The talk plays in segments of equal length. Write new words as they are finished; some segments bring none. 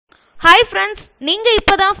Hi friends, நீங்க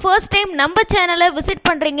இப்பதான் first time நம்ம சேனலை விசிட்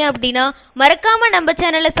பண்றீங்க அப்படினா மறக்காம நம்ம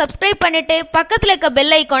சேனலை subscribe பண்ணிட்டு பக்கத்துல இருக்க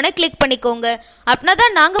bell icon-ஐ click பண்ணிக்கோங்க.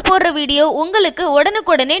 அப்பதான் நாங்க போடுற வீடியோ உங்களுக்கு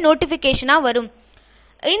உடனுக்குடனே நோட்டிஃபிகேஷனா வரும்.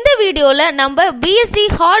 இந்த வீடியோல நம்ம BSc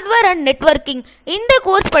Hardware and Networking இந்த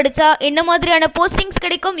கோர்ஸ் படிச்சா என்ன மாதிரியான போஸ்டிங்ஸ்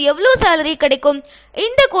கிடைக்கும், எவ்வளவு salary கிடைக்கும்,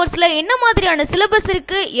 இந்த கோர்ஸ்ல என்ன மாதிரியான சிலபஸ்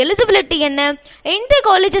இருக்கு, எலிஜிபிலிட்டி என்ன, எந்த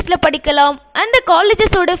காலேஜஸ்ல படிக்கலாம், அந்த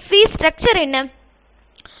காலேஜஸோட ஃபீஸ் ஸ்ட்ரக்சர் என்ன,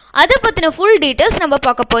 அதை பத்தின full details நம்ம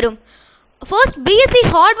பார்க்க போறோம். First BSc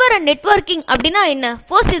Hardware and Networking அப்படினா என்ன?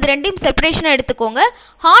 First இது ரெண்டையும் செப்பரேஷனா எடுத்துக்கோங்க.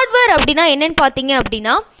 ஹார்ட்வேர் அப்படினா என்னன்னு பாத்தீங்க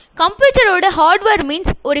அப்படினா கம்ப்யூட்டரோட ஹார்ட்வேர்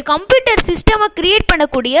மீன்ஸ் ஒரு கம்ப்யூட்டர் சிஸ்டமை கிரியேட்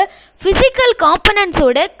பண்ணக்கூடிய பிசிக்கல்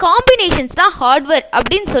காம்பனன்ட்ஸோட காம்பினேஷன்ஸ் தான் ஹார்ட்வேர்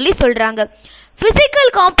அப்படின்னு சொல்றாங்க.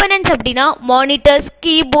 பிசிக்கல் காம்பனன்ட்ஸ் அப்படின்னா monitors,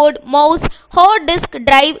 keyboard, mouse, hard disk,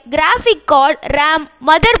 drive, graphic card, RAM,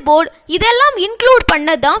 mother board இதெல்லாம் இன்க்ளூட்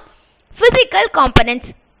பண்ணதான் பிசிக்கல்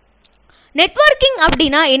காம்பனன்ட்ஸ். நெட்வொர்க்கிங்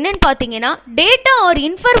அப்படின்னா என்னன்னு பார்த்தீங்கன்னா டேட்டா ஆர்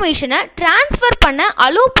இன்ஃபர்மேஷனை டிரான்ஸ்ஃபர் பண்ண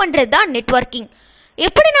அலோவ் பண்ணுறது தான் நெட்வொர்க்கிங்.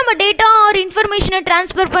 எப்படி நம்ம டேட்டா ஆர் இன்ஃபர்மேஷனை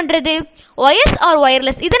டிரான்ஸ்ஃபர் பண்ணுறது? ஒயர்ஸ் ஆர்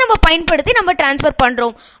ஒயர்லெஸ் இதை நம்ம பயன்படுத்தி நம்ம டிரான்ஸ்ஃபர்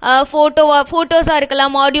பண்ணுறோம். ஃபோட்டோஸாக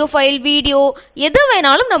இருக்கலாம், ஆடியோ ஃபைல், வீடியோ எது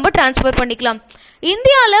வேணாலும் நம்ம டிரான்ஸ்ஃபர் பண்ணிக்கலாம்.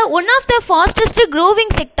 இந்தியாவில் one of the fastest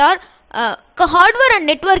growing sector hardware and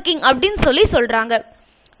networking அப்படின்னு சொல்கிறாங்க.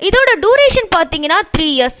 இதோட டூரேஷன் பார்த்தீங்கன்னா 3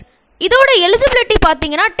 years. இதோட எலிஜிபிலிட்டி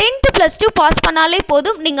பார்த்தீங்கன்னா 10th + 2 பாஸ் பண்ணாலே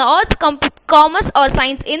போதும். நீங்கள் ஆர்ட்ஸ், காமர்ஸ் ஆர்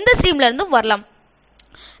சயின்ஸ் எந்த ஸ்ட்ரீம்ல இருந்தும் வரலாம்.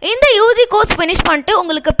 இந்த யூஜி கோர்ஸ் ஃபினிஷ் பண்ணிட்டு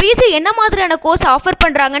உங்களுக்கு பிஜி என்ன மாதிரியான கோர்ஸ் ஆஃபர்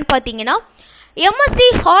பண்ணுறாங்கன்னு பார்த்தீங்கன்னா MSc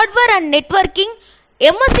hardware and networking,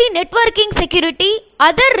 MSc networking security,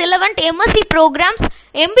 other relevant MSc programs,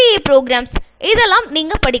 MBA programs இதெல்லாம்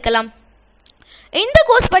நீங்கள் படிக்கலாம். இந்த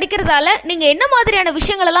கோர்ஸ் படிக்கிறதால நீங்கள் என்ன மாதிரியான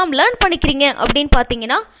விஷயங்கள் எல்லாம் லேர்ன் பண்ணிக்கிறீங்க அப்படின்னு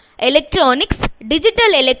பார்த்தீங்கன்னா electronics,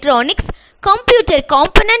 digital electronics, computer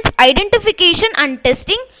components identification and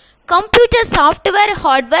testing, computer software,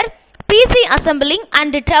 hardware, PC assembling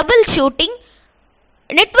and trouble shooting,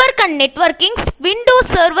 network and நெட்வொர்க்கிங்ஸ்,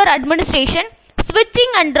 Windows server administration,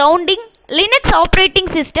 ஸ்விட்சிங் and rounding, Linux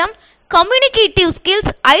operating system, communicative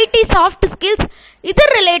skills, ID soft skills இது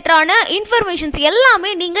ரிலேட்டடான informations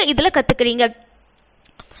எல்லாமே நீங்கள் இதில் கற்றுக்கிறீங்க.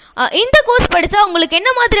 இந்த course படித்தா உங்களுக்கு என்ன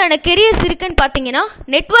மாதிரியான கெரியர்ஸ் இருக்குன்னு பார்த்தீங்கன்னா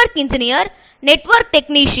network engineer, network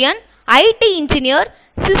technician, ID engineer,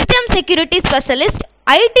 system security specialist,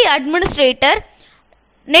 ID administrator,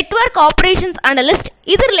 network operations analyst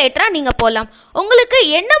இது ரிலேட்டடாக நீங்கள் போகலாம். உங்களுக்கு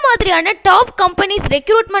என்ன மாதிரியான டாப் கம்பெனிஸ்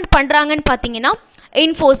ரெக்ரூட்மெண்ட் பண்ணுறாங்கன்னு பார்த்தீங்கன்னா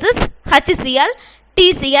Infosys, HCL,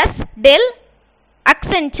 TCS, del,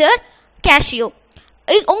 Accenture, Casio.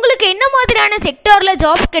 உங்களுக்கு என்ன மாதிரியான செக்டாரில்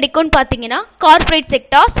ஜாப்ஸ் கிடைக்கும்னு பார்த்தீங்கன்னா corporate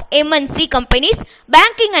sectors, MNC companies,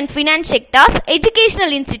 banking and finance sectors,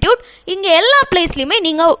 educational institute இங்கே எல்லா பிளேஸ்லையுமே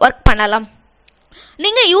நீங்கள் ஒர்க் பண்ணலாம்.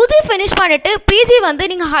 நீங்கள் யூஜி ஃபினிஷ் பண்ணிட்டு பிஜி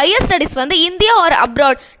நீங்கள் higher studies India R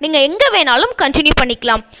abroad நீங்கள் எங்கே வேணாலும் கண்டினியூ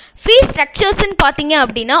பண்ணிக்கலாம். ஃபீஸ் ஸ்ட்ரக்சர்ஸ்ன்னு பார்த்தீங்க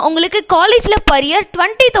அப்படின்னா உங்களுக்கு காலேஜில் பர் இயர்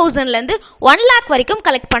 20,000லேருந்து 1 lakh வரைக்கும்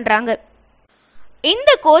கலெக்ட் பண்ணுறாங்க.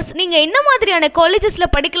 இந்த கோர்ஸ் நீங்கள் என்ன மாதிரியான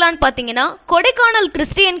காலேஜஸில் படிக்கலான்னு பார்த்தீங்கன்னா Kodaikanal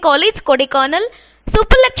Christian college Kodaikanal,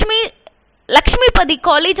 Lakshmipathi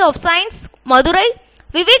college of science Madurai,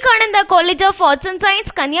 Vivekananda college of arts and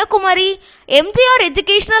science Kanyakumari, MGR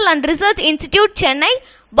educational and research institute Chennai,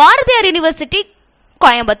 Bharathiyar university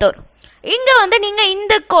Coimbatore. இங்கே நீங்கள்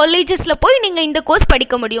இந்த காலேஜஸில் போய் நீங்கள் இந்த கோர்ஸ்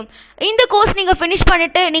படிக்க முடியும். இந்த கோர்ஸ் நீங்கள் ஃபினிஷ்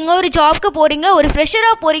பண்ணிவிட்டு நீங்கள் ஒரு ஜாப்க்கு போகிறீங்க, ஒரு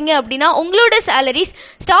ஃப்ரெஷராக போகிறீங்க அப்படின்னா உங்களோட சேலரிஸ்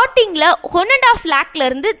ஸ்டார்டிங்கில் 1.5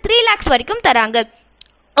 lakhலேருந்து 3 lakhs வரைக்கும் தராங்க.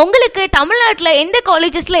 உங்களுக்கு தமிழ்நாட்டில் எந்த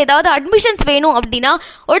காலேஜஸில் ஏதாவது அட்மிஷன்ஸ் வேணும் அப்படின்னா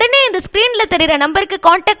உடனே இந்த ஸ்க்ரீனில் தெரிகிற நம்பருக்கு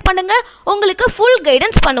காண்டாக்ட் பண்ணுங்கள், உங்களுக்கு ஃபுல்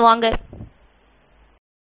கைடன்ஸ் பண்ணுவாங்க.